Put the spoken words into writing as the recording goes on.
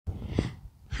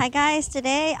Hi guys,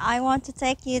 today I want to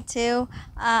take you to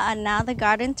another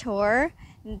garden tour.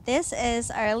 This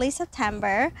is early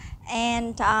September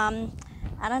and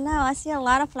I don't know, I see a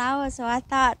lot of flowers, so I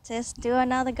thought just do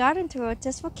another garden tour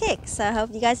just for kicks. So I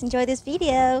hope you guys enjoy this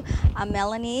video. I'm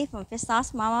Melanie from Fish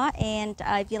Sauce Mama, and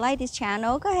if you like this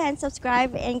channel, go ahead and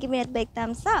subscribe and give me a big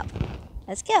thumbs up.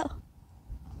 Let's go.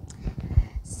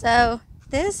 So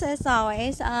this, as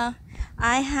always, I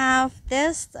have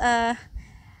this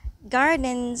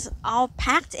gardens all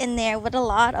packed in there with a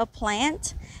lot of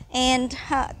plants, and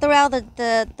throughout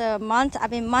the month I've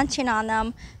been munching on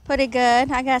them pretty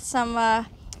good. I got some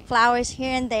flowers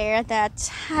here and there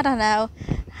that, I don't know,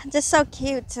 just so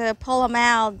cute to pull them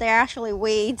out. They're actually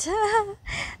weeds.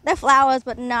 They're flowers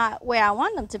but not where I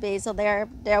want them to be, so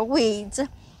they're weeds.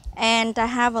 And I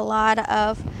have a lot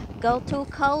of go-to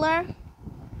color.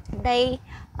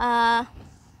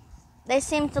 They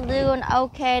seem to do an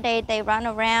okay. They run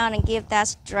around and give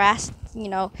that dress,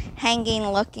 hanging,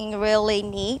 looking really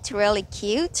neat, really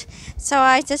cute. So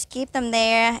I just keep them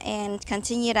there and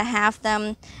continue to have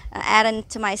them added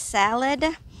to my salad.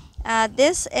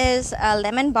 This is a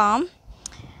lemon balm.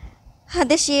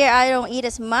 This year I don't eat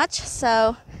as much,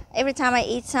 so every time I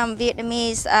eat some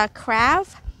Vietnamese crab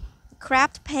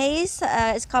paste,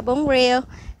 it's called bún riêu,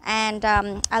 and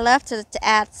I love to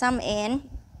add some in.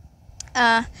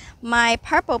 My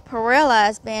purple perilla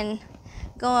has been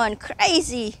going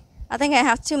crazy. I think I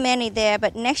have too many there,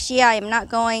 but next year I am not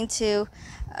going to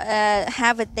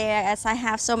have it there, as I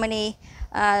have so many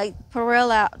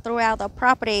perilla throughout the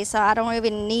property, so I don't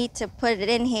even need to put it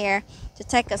in here to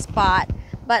take a spot.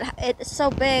 But it's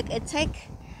so big, it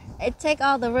take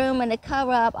all the room, and it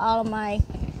cover up all of my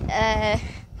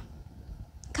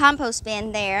compost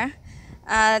bin there.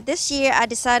 This year I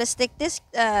decided to stick this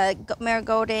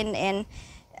marigold in, and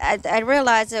I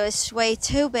realized it was way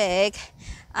too big.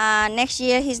 Next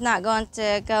year he's not going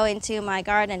to go into my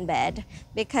garden bed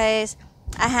because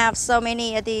I have so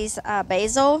many of these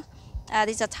basil.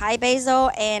 These are Thai basil,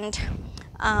 and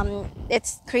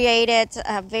it's created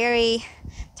very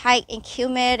tight and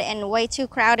humid and way too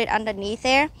crowded underneath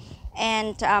there.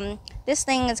 And this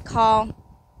thing is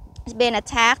it's been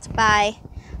attacked by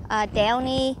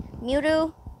downy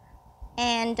mildew,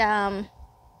 and it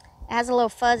has a little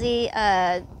fuzzy,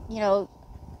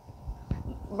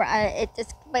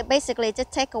 it's basically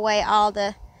just take away all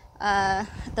the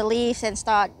leaves and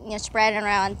start spreading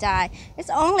around and die. It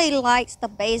only likes the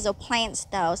basil plants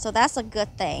though, so that's a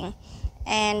good thing.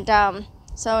 And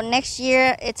so next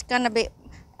year it's gonna be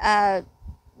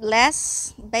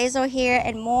less basil here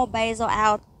and more basil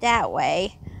out that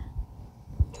way.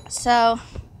 So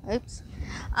oops.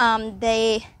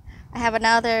 I have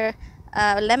another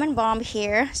lemon balm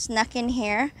here, snuck in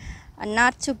here,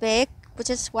 not too big, which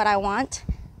is what I want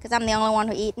because I'm the only one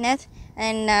who eating it.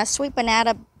 And sweet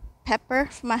banana pepper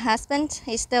for my husband.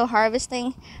 He's still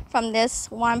harvesting from this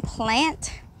one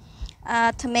plant.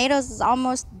 Tomatoes is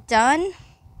almost done.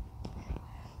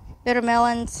 Bitter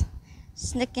melons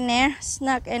snuck in,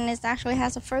 and it actually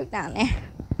has a fruit down there.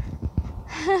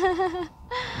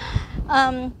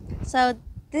 So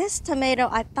this tomato,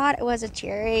 I thought it was a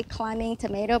cherry climbing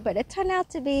tomato, but it turned out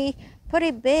to be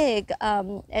pretty big.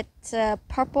 It's a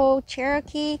purple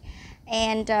Cherokee,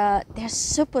 and they're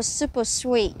super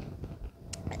sweet.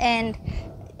 And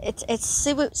it's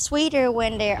sweeter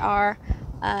when they are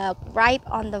ripe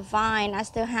on the vine. I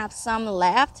still have some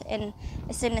left, and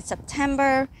it's in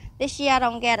September. This year I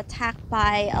don't get attacked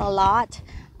by a lot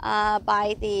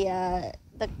by the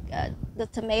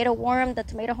tomato worm, the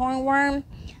tomato hornworm.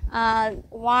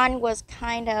 One was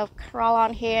kind of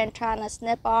crawling here and trying to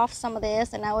snip off some of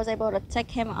this, and I was able to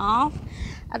take him off.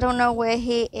 I don't know where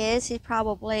he is. He's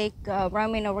probably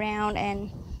roaming around and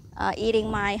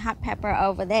eating my hot pepper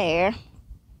over there.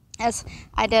 As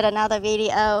I did another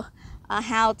video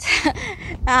how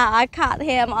I caught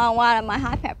him on one of my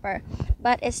hot pepper,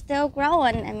 but it's still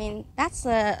growing. I mean, that's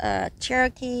a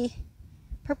Cherokee,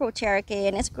 purple Cherokee,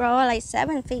 and it's growing like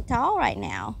 7 feet tall right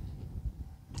now.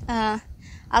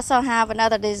 I also have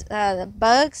another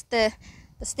bugs, the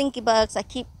stinky bugs. I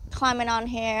keep climbing on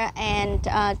here and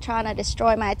trying to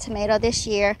destroy my tomato this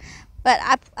year, but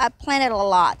I planted a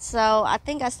lot, so I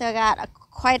think I still got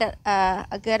quite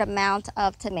a good amount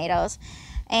of tomatoes.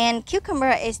 And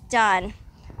cucumber is done.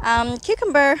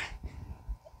 Cucumber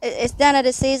is done at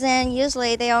the season.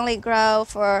 Usually they only grow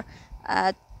for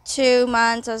 2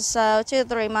 months or so, 2 to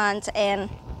 3 months, and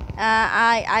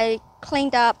I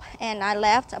cleaned up and I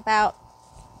left about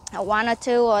 1 or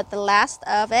 2 or the last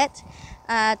of it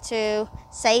to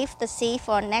save the seed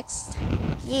for next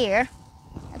year.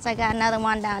 As I got another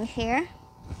one down here,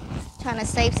 trying to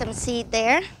save some seed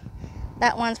there.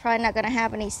 that one's probably not going to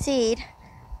have any seed.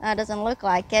 Doesn't look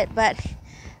like it, but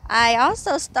I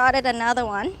also started another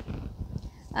one.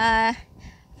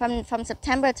 From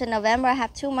September to November, I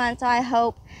have 2 months. I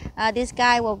hope this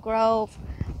guy will grow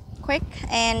quick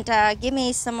and give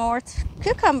me some more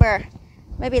cucumber.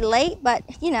 Maybe late, but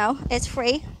you know, it's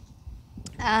free.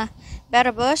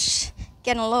 Better bush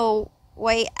getting a little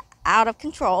way out of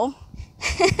control.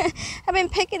 I've been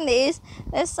picking these.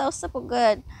 They're so super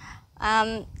good.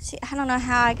 See, I don't know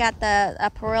how I got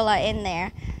the perilla in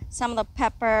there. Some of the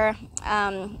pepper,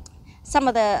 some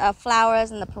of the flowers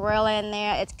and the perilla in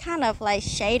there. It's kind of like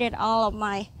shaded all of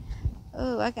my.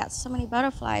 Ooh, I got so many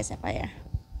butterflies up here.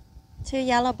 2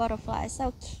 yellow butterflies,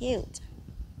 so cute.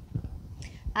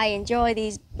 I enjoy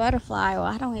these butterflies. Well,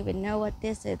 I don't even know what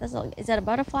this is. Is that a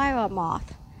butterfly or a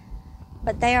moth?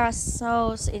 But they are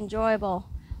so enjoyable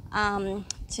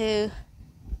to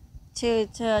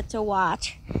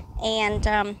watch.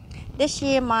 And this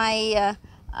year my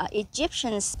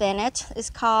Egyptian spinach is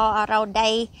called rau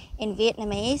day in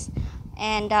Vietnamese,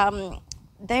 and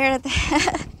they're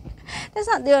that's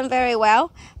not doing very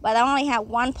well, but I only have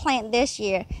one plant this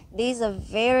year. These are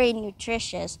very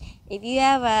nutritious. If you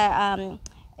have a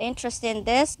interest in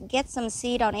this, get some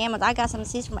seed on Amazon. I got some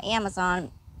seeds from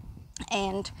Amazon,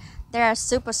 and they're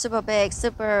super big,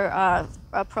 super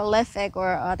prolific,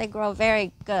 or they grow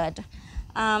very good.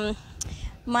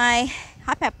 My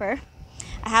hot pepper,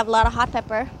 I have a lot of hot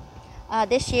pepper.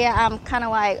 This year I'm kind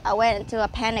of like, I went into a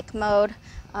panic mode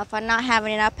for not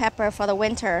having enough pepper for the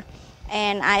winter,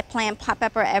 and I plant hot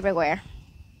pepper everywhere.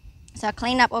 So I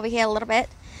clean up over here a little bit,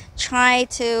 try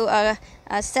to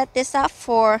set this up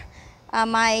for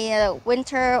my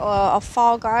winter or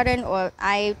fall garden, or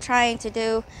I trying to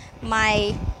do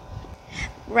my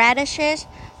radishes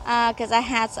because I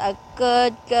had a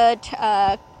good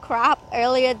crop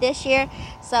earlier this year.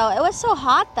 So it was so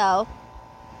hot though,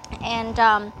 and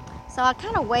so I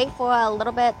kind of wait for a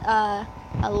little bit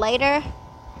later,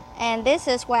 and this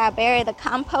is where I bury the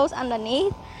compost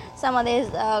underneath. Some of these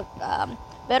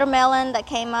bitter melon that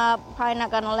came up, probably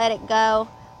not gonna let it go.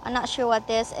 I'm not sure what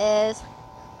this is.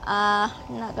 I'm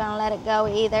not gonna let it go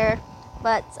either,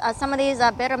 but some of these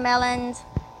bitter melons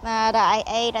that I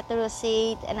ate, I threw a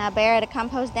seed and I buried the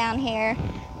compost down here,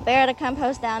 buried the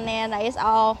compost down there, and it's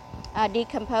all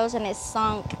decomposed and it's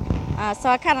sunk. So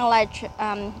I kind of like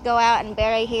go out and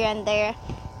bury here and there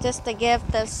just to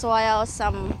give the soil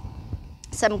some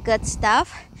good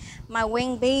stuff. My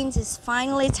wing beans is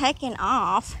finally taking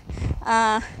off.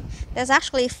 There's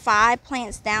actually 5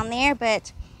 plants down there,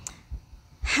 but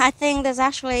I think there's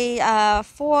actually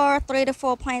 3 to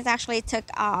 4 plants actually took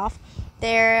off.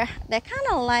 They're kind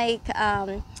of like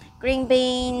green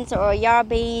beans or yard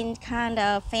beans kind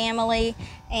of family,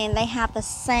 and they have the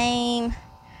same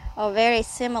or very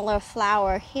similar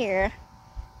flower here.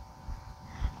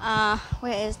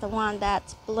 Where is the one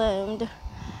that's bloomed?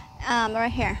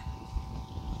 Right here.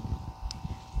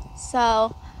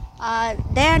 So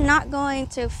they're not going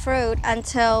to fruit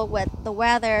until with the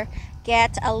weather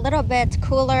gets a little bit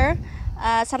cooler,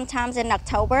 sometimes in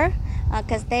October,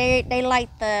 because they like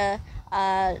the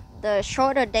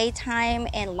shorter daytime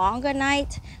and longer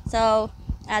night. So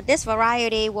this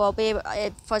variety will be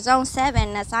for zone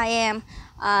 7 as I am.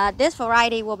 This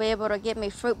variety will be able to give me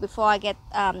fruit before I get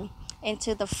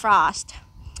into the frost.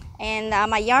 And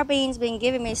my yard beans been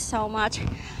giving me so much,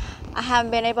 I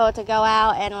haven't been able to go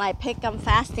out and like pick them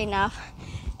fast enough,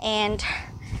 and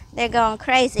they're going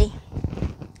crazy.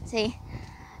 See,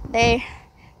 they're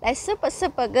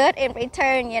super good in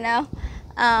return, you know.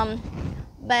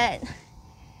 But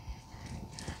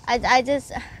I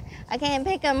can't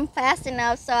pick them fast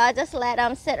enough, so I just let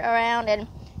them sit around and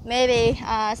maybe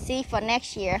see for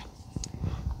next year.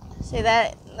 See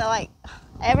that they're like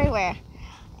everywhere,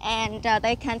 and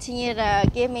they continue to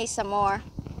give me some more.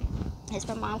 It's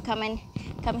my mom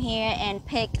come here and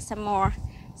pick some more.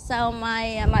 So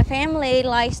my family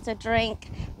likes to drink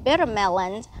bitter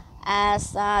melons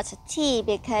as tea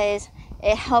because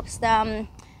it helps them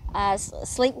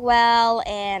sleep well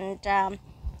and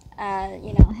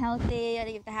you know, healthy.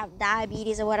 If they have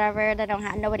diabetes or whatever,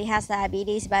 nobody has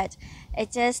diabetes, but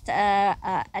it's just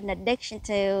an addiction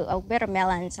to bitter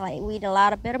melons. Like we eat a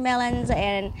lot of bitter melons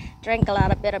and drink a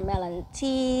lot of bitter melon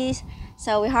teas.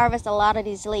 So we harvest a lot of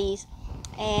these leaves,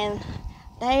 and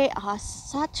they are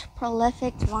such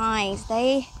prolific vines.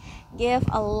 They give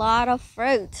a lot of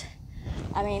fruit.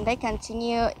 I mean, they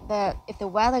continue. If the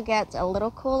weather gets a little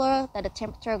cooler, that the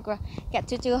temperature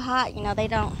gets too hot, you know, they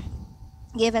don't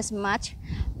give as much.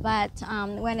 But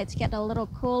when it's get a little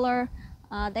cooler,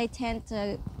 they tend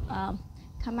to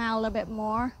come out a little bit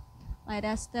more. Like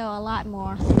that's still a lot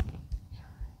more.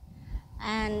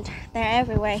 and they're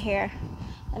everywhere here.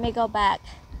 Let me go back.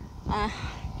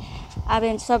 I've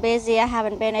been so busy, I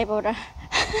haven't been able to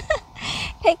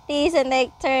pick these, and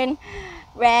they turn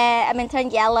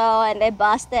turn yellow and they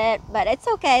busted, but it's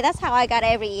okay. That's how I got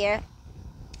every year.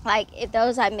 Like if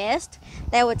those I missed,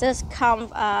 they would just come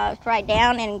right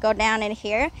down and go down in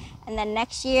here, and then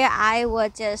next year I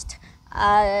would just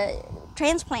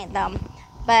transplant them.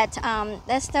 But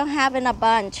they're still having a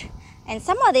bunch, and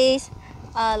some of these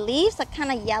leaves are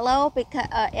kind of yellow because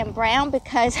and brown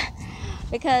because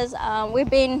we've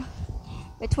been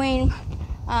between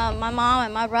my mom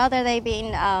and my brother. They've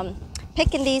been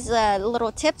picking these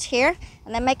little tips here,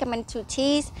 and they make them into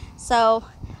teas. So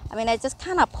I mean, I just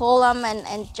kind of pull them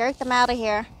and jerk them out of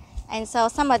here. And so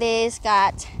some of these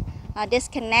got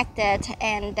disconnected,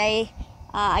 and they,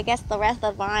 I guess the rest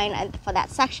of the vine for that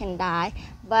section died.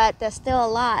 But there's still a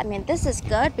lot. I mean, this is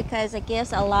good because it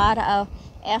gives a lot of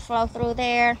airflow through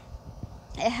there.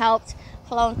 It helped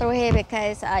flowing through here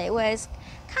because it was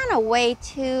kind of way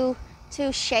too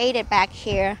shaded back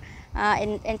here.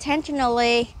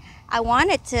 Intentionally, I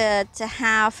wanted to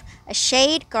have a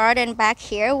shade garden back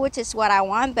here, which is what I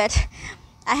want, but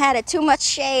I had too much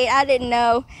shade. I didn't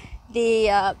know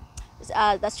the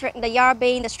yard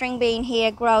bean, the string bean here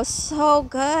grows so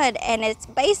good, and it's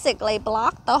basically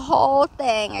blocked the whole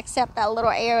thing except that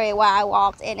little area where I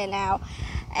walked in and out.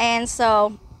 And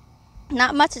so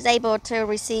not much is able to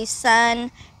receive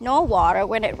sun nor water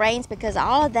when it rains because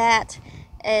all of that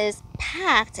is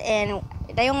packed, and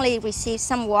they only receive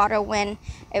some water when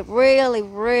it really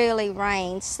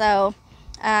rains. So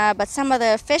but some of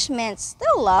the fishmen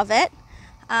still love it.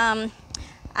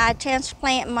 I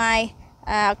transplant my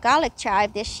garlic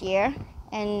chive this year,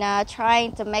 and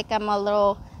trying to make them a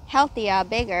little healthier,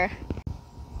 bigger.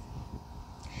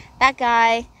 That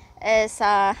guy is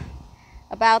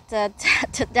about to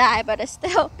die, but it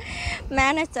still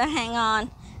managed to hang on.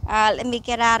 Let me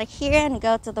get out of here and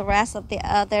go to the rest of the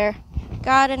other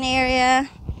garden area.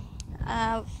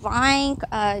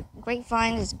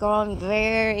 Grapevine is growing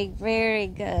very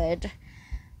good.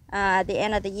 At the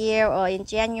end of the year or in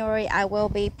January, I will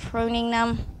be pruning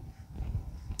them.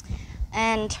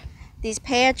 And these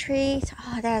pear trees,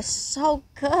 oh, they're so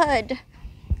good.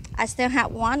 I still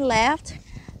have one left.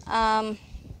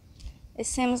 It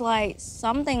seems like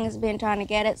something has been trying to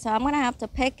get it, so I'm gonna have to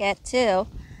pick it too.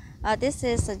 This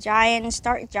is a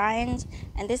Stark Giant,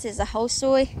 and this is a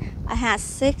Hosui. I had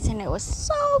 6, and it was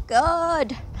so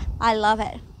good. I love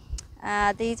it.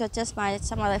 These are just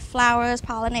some of the flowers,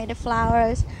 pollinated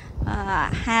flowers. I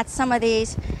had some of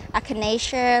these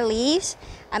echinacea leaves.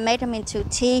 I made them into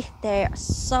tea. They're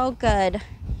so good.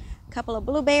 A couple of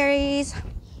blueberries,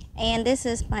 and this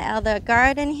is my other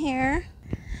garden here.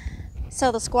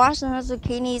 So the squash and the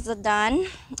zucchinis are done.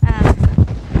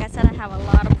 Like I said, I have a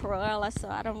lot of perilla, so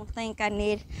I don't think I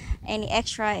need any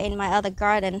extra in my other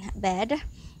garden bed.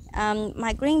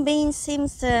 My green beans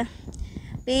seems to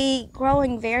be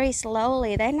growing very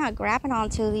slowly. They're not grabbing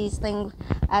onto these things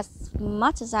as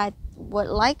much as I would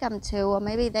like them to, or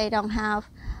maybe they don't have,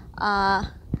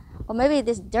 or maybe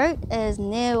this dirt is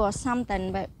new or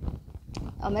something,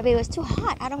 or maybe it was too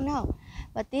hot, I don't know.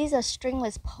 But these are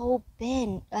stringless pole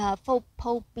bean.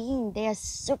 They're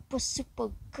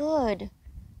super good.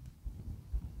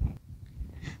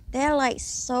 They're like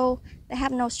they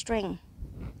have no string.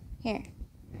 Here,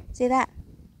 see that?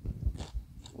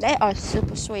 They are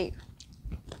super sweet.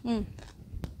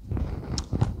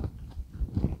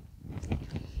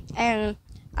 And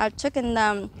I've taken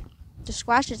the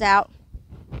squashes out.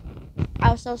 I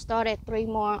also started 3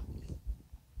 more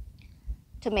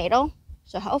tomato,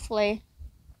 so hopefully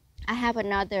I have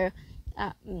another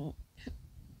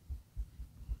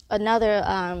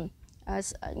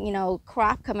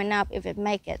crop coming up if it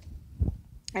make it.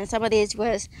 And some of these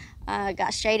was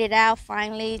got shaded out,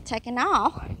 finally taken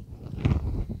off.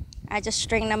 I just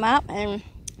string them up and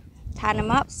tie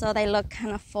them up so they look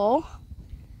kind of full.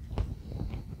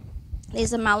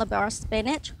 These are Malabar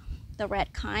spinach, the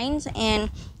red kinds,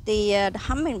 and the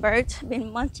hummingbirds have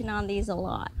been munching on these a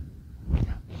lot.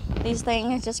 These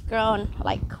things are just growing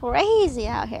like crazy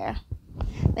out here.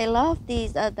 They love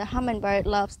these, the hummingbird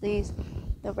loves these,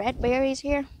 the red berries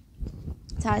here.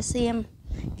 So I see them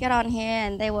get on here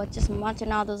and they will just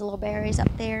munching all those little berries up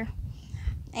there.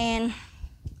 And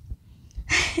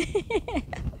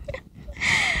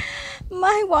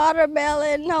my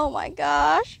watermelon, oh my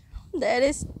gosh, that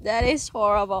is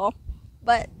horrible.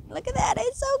 But look at that,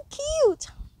 it's so cute.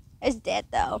 It's dead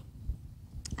though.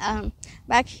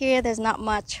 Back here there's not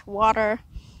much water,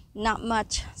 not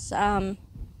much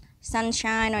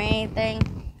sunshine or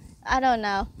anything. I don't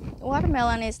know.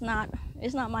 Watermelon is not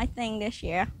my thing this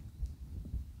year.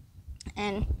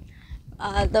 And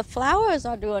the flowers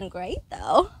are doing great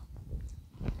though.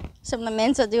 Some of the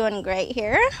mints are doing great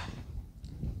here.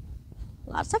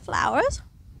 Lots of flowers.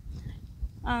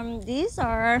 These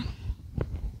are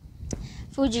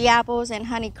Fuji apples and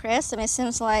honey crisp, and it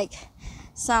seems like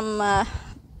some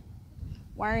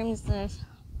worms or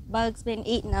bugs been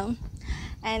eating them.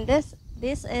 And this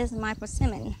is my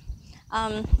persimmon.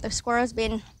 The squirrels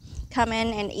been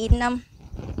coming and eating them,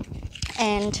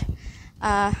 and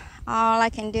all I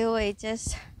can do is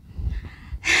just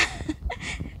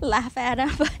laugh at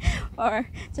them or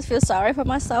just feel sorry for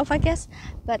myself, I guess.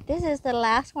 But this is the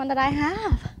last one that I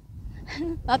have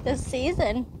of this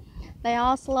season. They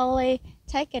all slowly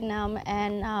taking them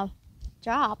and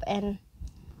drop, and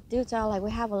due to like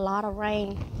we have a lot of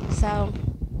rain, so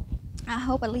I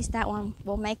hope at least that one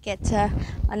will make it to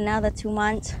another 2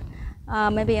 months,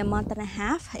 maybe a month and a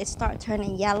half. It started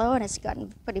turning yellow and it's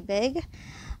gotten pretty big.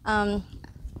 But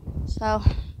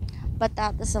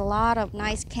there's a lot of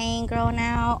nice cane growing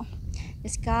out.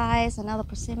 This guy's another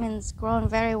persimmon's growing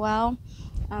very well.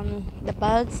 The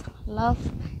bugs love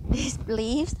these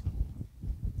leaves.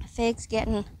 Figs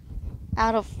getting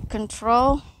out of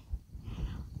control,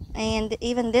 and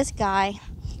even this guy,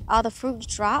 all the fruits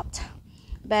dropped,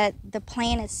 but the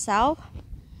plant itself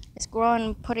is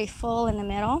growing pretty full in the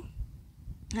middle.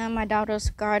 My daughter's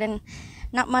garden,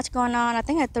 not much going on. I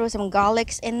think I threw some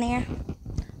garlics in there.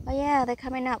 Oh yeah, they're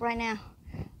coming up right now.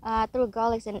 I threw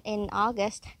garlics in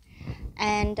August,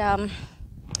 and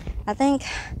I think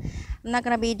I'm not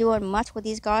gonna be doing much with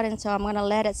these gardens, so I'm gonna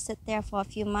let it sit there for a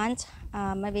few months,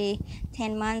 maybe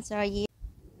 10 months or a year.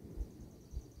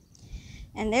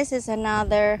 And this is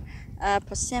another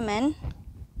persimmon.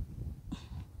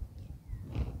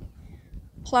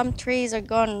 Plum trees are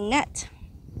going nuts.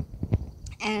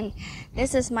 And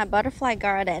this is my butterfly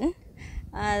garden.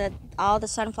 All the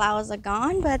sunflowers are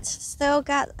gone, but still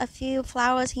got a few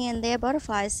flowers here and there.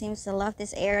 Butterflies seems to love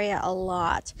this area a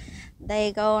lot.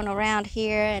 They going around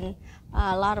here, and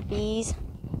a lot of bees.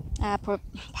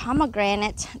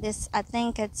 Pomegranate. This I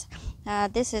think it's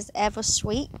this is ever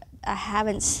sweet. I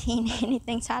haven't seen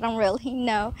anything, so I don't really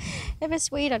know if it's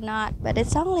sweet or not. But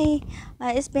it's only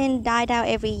it's been died out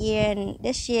every year, and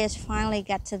this year it's finally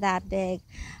got to that big.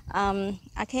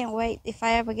 I can't wait if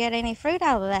I ever get any fruit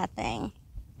out of that thing.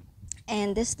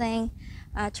 And this thing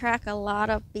attract a lot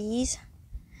of bees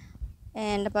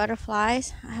and the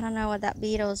butterflies. I don't know what that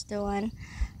beetle's doing.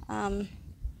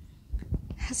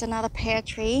 That's another pear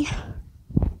tree.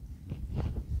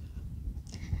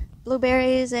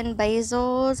 Blueberries and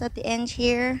basils at the end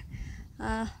here.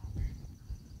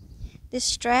 This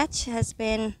stretch has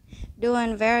been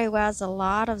doing very well. There's a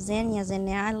lot of zinnias in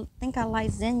there. I think I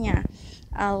like zinnia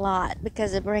a lot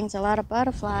because it brings a lot of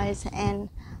butterflies and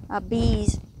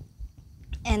bees.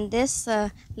 And this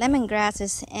lemongrass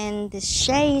is in the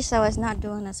shade, so it's not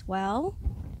doing as well.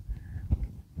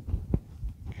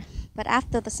 But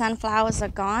after the sunflowers are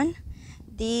gone,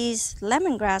 these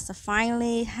lemongrass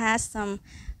finally has some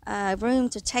room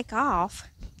to take off,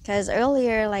 because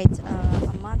earlier, like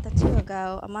a month or two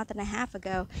ago, a month and a half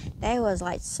ago, they was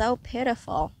like so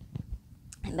pitiful.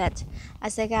 But I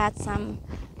still got some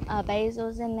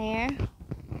basils in there.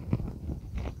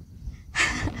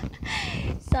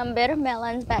 Some bitter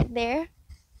melons back there,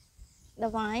 the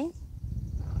vines,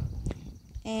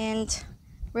 and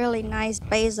really nice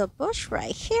basil bush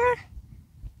right here,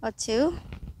 or two.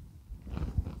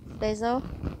 Basil,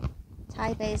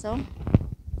 Thai basil,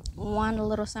 one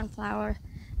little sunflower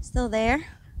still there,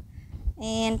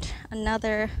 and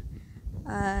another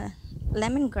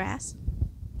lemongrass.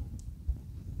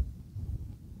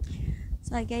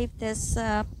 So I gave this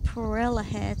perilla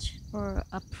hedge, or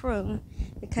a prune,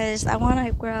 because I want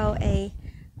to grow a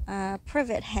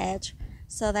privet hedge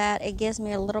so that it gives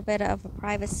me a little bit of a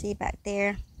privacy back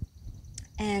there.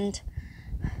 And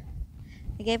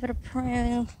I gave it a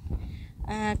prune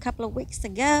a couple of weeks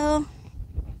ago.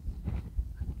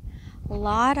 A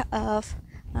lot of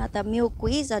the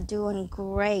milkweeds are doing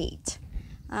great.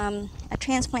 I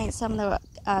transplanted some of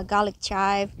the garlic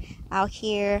chive out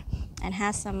here, and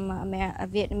has some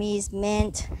Vietnamese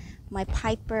mint. My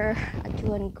piper are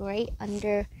doing great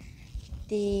under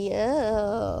the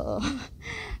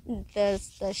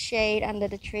the shade under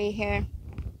the tree here.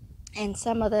 And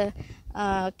some of the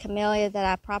camellia that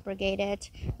I propagated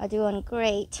are doing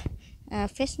great.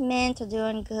 Fish mint are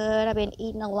doing good. I've been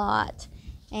eating a lot.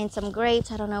 And some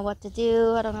grapes, I don't know what to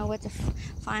do. I don't know where to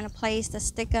find a place to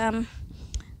stick them.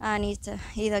 I need to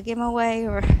either give them away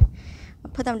or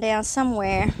put them down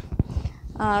somewhere.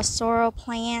 Sorrel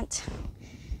plant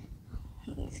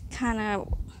kind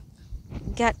of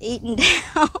got eaten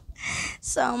down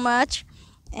so much.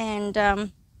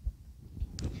 And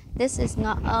this is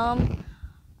not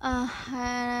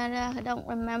I don't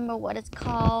remember what it's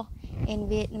called in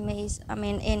Vietnamese. I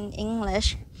mean in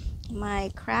English.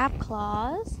 My crab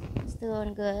claws is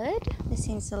doing good. It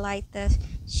seems to like the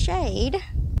shade.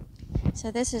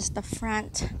 So this is the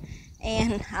front,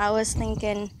 and I was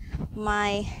thinking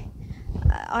my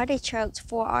artichokes,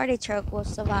 4 artichoke will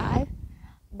survive,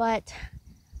 but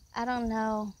I don't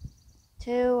know.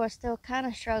 2 are still kind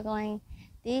of struggling.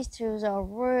 These 2 are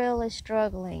really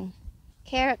struggling.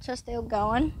 Carrots are still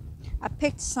going. I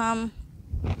picked some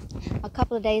a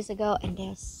couple of days ago, and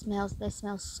they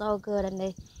smell so good, and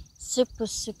they super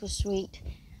sweet.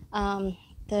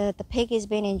 The pig has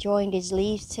been enjoying these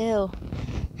leaves too.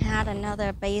 Had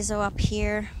another basil up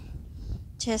here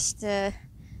just to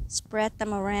spread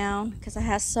them around because I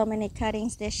have so many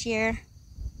cuttings this year.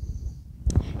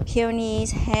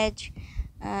 Peonies hedge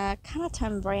kind of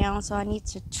turned brown, so I need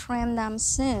to trim them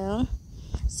soon.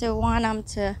 So I want them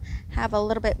to have a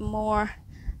little bit more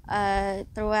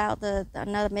throughout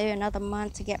maybe another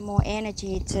month to get more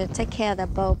energy to take care of the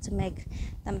bulb to make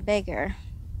them bigger.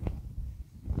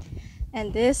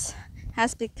 And this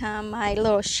has become my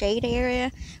little shade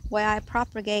area where I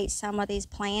propagate some of these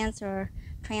plants or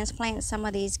transplant some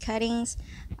of these cuttings.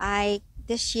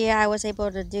 This year I was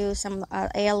able to do some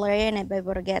ALA and be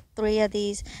able to get 3 of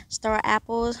these star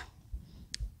apples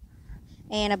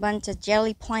and a bunch of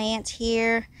jelly plants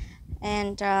here.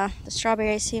 And the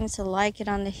strawberry seems to like it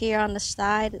here on the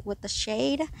side with the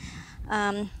shade.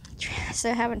 So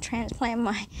I haven't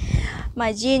transplanted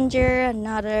my ginger,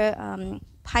 another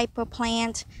piper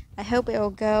plant. I hope it will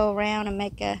go around and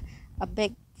make a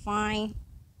big vine.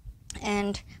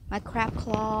 And my crab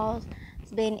claws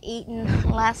has been eaten the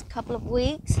last couple of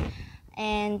weeks.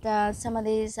 And some of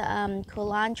these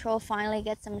culantro finally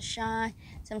get some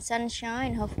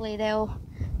sunshine. Hopefully they'll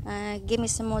give me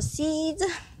some more seeds.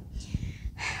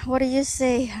 What do you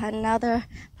see? Another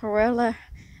perilla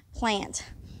plant.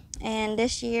 And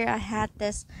this year I had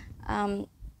this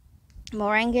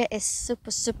moringa is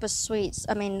super sweet.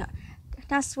 I mean,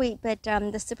 not sweet, but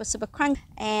the super crunchy.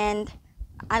 And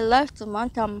I love to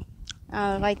want them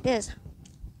like this.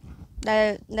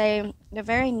 They're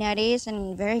very nutty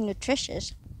and very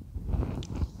nutritious.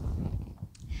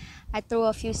 I threw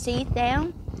a few seeds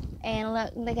down, and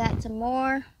look, they got some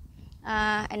more,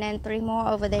 and then 3 more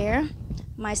over there.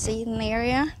 My seeding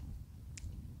area.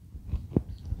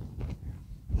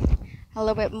 A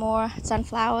little bit more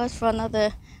sunflowers for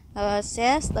another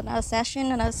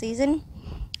session, another season.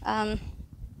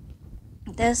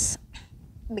 This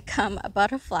become a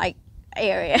butterfly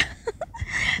area.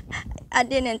 I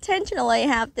didn't intentionally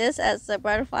have this as a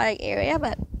butterfly area,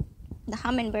 but the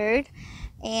hummingbird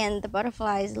and the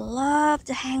butterflies love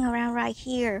to hang around right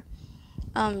here.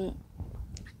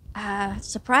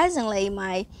 Surprisingly,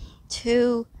 my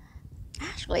 2,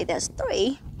 actually there's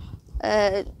 3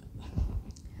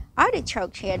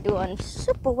 artichokes here doing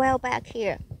super well back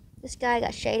here. This guy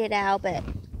got shaded out, but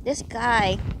this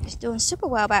guy is doing super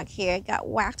well back here. It got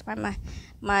whacked by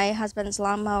my husband's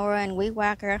lawnmower and weed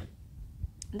whacker,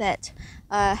 that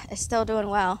is still doing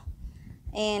well.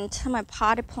 And some of my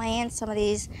potted plants, some of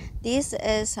these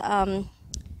is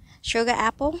sugar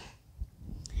apple.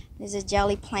 This is a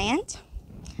jelly plant,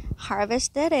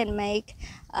 harvested and make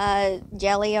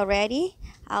jelly already.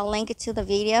 I'll link it to the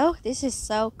video. This is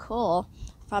so cool.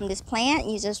 From this plant,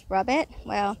 you just rub it.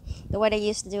 Well, the way they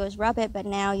used to do is rub it, but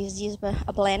now you just use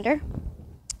a blender.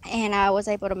 And I was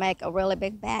able to make a really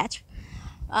big batch.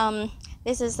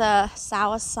 This is a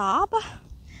sour sop.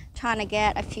 Trying to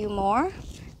get a few more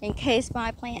in case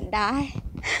my plant die.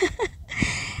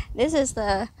 This is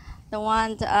the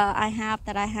one I have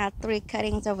that I had 3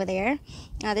 cuttings over there.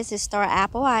 This is star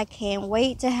apple. I can't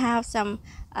wait to have some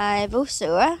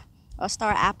vusua or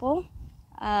star apple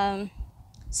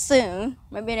soon,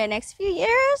 maybe in the next few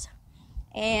years.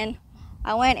 And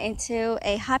I went into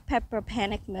a hot pepper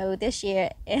panic mode this year,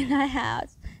 and I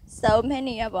have so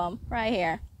many of them right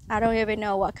here. I don't even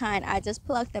know what kind. I just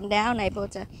plucked them down,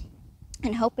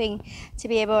 and hoping to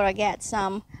be able to get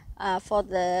some for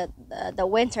the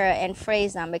winter and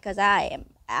freeze them, because I am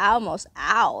almost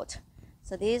out.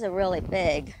 So these are really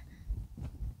big.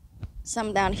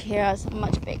 Some down here are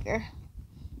much bigger.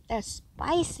 They're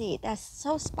spicy. That's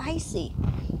so spicy.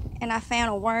 And I found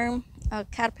a worm, a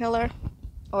caterpillar,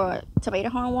 or a tomato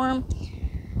hornworm.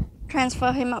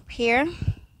 Transfer him up here.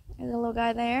 There's a little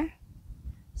guy there.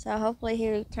 So hopefully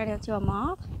he'll turn into a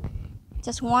moth.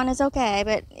 Just one is okay,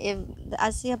 but if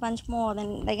I see a bunch more,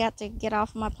 then they got to get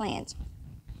off my plants.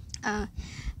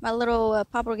 My little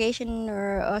propagation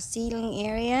or seedling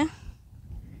area.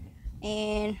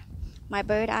 And my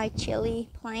bird eye chili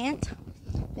plant.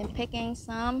 Been picking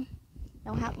some.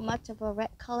 Don't have much of a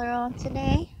red color on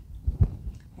today.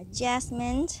 A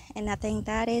jasmine, and I think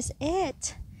that is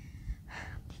it.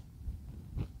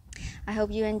 I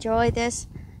hope you enjoy this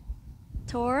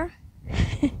tour.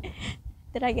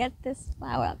 Did I get this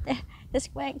flower up there? This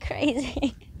went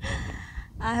crazy.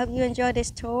 I hope you enjoyed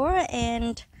this tour,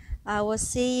 and I will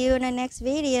see you in the next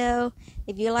video.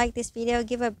 If you like this video,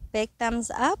 give a big thumbs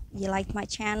up. You like my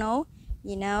channel,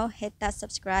 hit that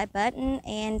subscribe button,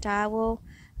 and I will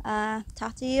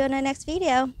talk to you in the next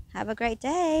video. Have a great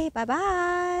day. Bye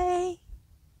bye.